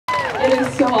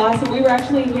is so awesome. We were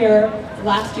actually here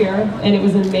last year, and it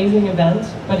was an amazing event,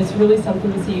 but it's really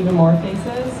something to see even more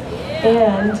faces,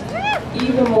 and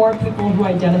even more people who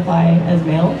identify as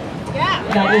male.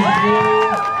 That is really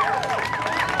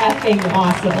effing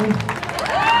awesome.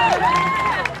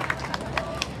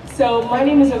 So my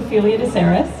name is Ophelia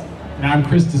DeSaris. And I'm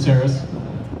Chris DeSaris.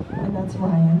 And that's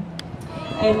Ryan.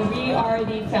 And we are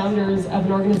the founders of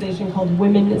an organization called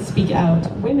Women Speak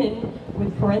Out. Women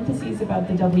with parentheses about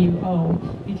the WO,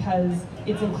 because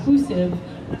it's inclusive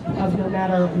of no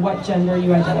matter what gender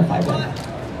you identify with.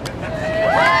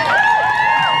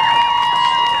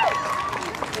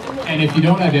 And if you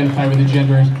don't identify with a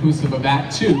gender, it's inclusive of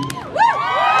that too.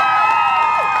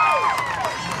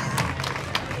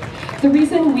 The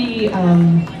reason we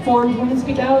formed Women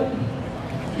Speak Out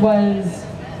was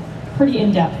pretty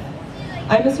in-depth.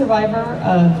 I'm a survivor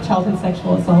of childhood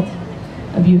sexual assault,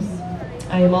 abuse.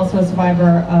 I am also a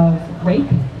survivor of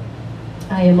rape.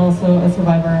 I am also a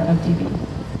survivor of DV.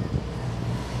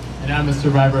 And I'm a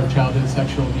survivor of childhood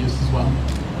sexual abuse as well.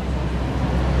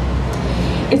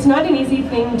 It's not an easy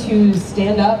thing to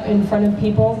stand up in front of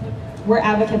people. We're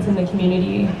advocates in the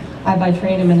community. I, by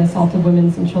trade, am an assaulted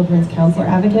women's and children's counselor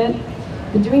advocate.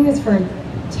 Been doing this for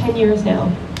 10 years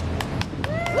now.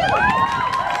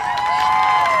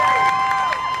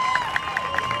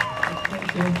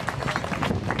 Thank you.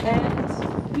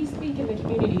 And we speak in the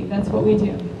community. That's what we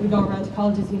do. We go around to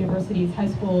colleges, universities, high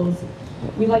schools.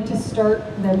 We like to start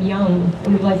them young,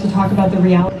 and we like to talk about the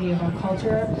reality of our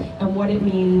culture and what it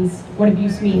means, what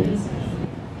abuse means.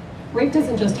 Rape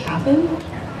doesn't just happen.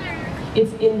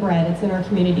 It's inbred, it's in our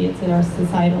community, it's in our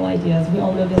societal ideas. We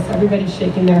all know this, everybody's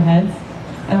shaking their heads.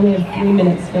 I only have 3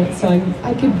 minutes, so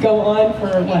I could go on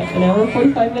for, what, an hour and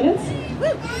 45 minutes?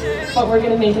 But we're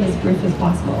gonna make it as brief as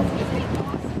possible.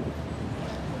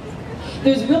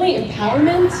 There's really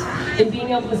empowerment in being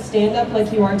able to stand up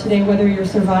like you are today, whether you're a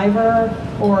survivor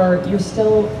or you're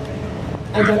still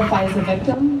identify as a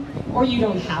victim, or you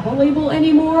don't have a label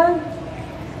anymore,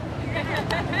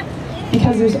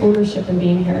 because there's ownership in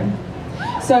being here.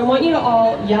 So I want you to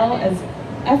all yell as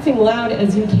effing loud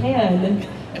as you can,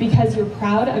 because you're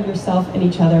proud of yourself and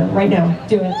each other. Right now,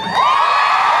 do it.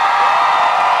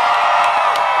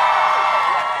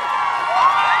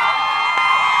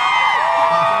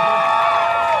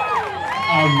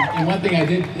 And one thing I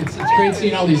did, it's great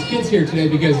seeing all these kids here today,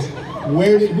 because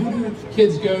who do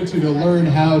kids go to learn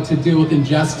how to deal with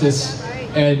injustice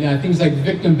and things like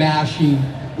victim bashing?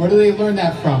 Where do they learn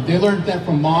that from? They learned that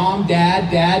from mom,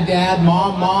 dad,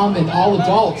 mom, and all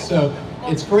adults. So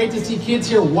it's great to see kids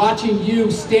here watching you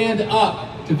stand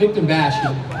up to victim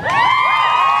bashing.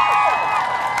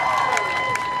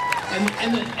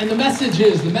 And the message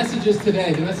is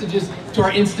today, the message is to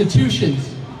our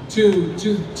institutions, to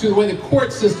the way the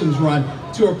court system's run,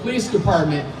 to our police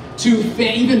department, to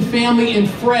even family and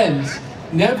friends.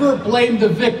 Never blame the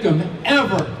victim,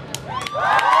 ever.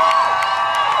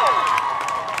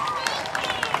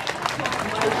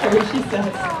 She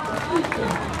says.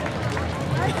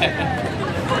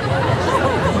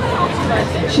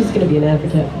 She's going to be an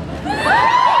advocate.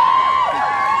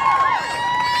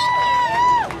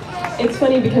 It's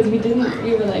funny because we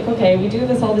were like, okay, we do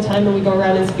this all the time and we go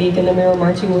around and speak, and then we were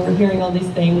marching, we were hearing all these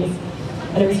things.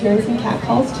 And I was hearing some cat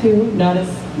calls too, not as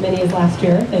many as last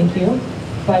year, thank you.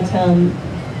 But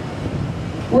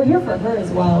we're here for her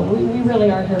as well. We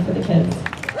really are here for the kids.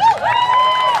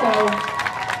 So,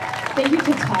 thank you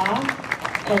to Ta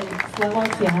and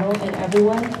Slumlord Seattle and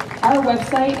everyone. Our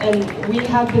website, and we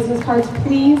have business cards,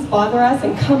 please bother us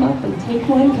and come up and take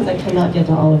one, because I cannot get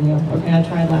to all of you. Okay, I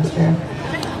tried last year.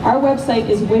 Our website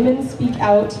is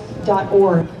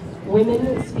womenspeakout.org.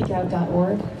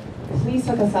 Womenspeakout.org. Please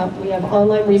look us up. We have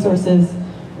online resources.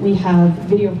 We have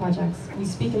video projects. We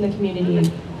speak in the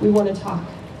community. We want to talk.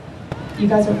 You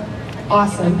guys are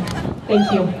awesome.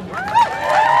 Thank you.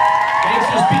 Thanks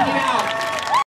for speaking out.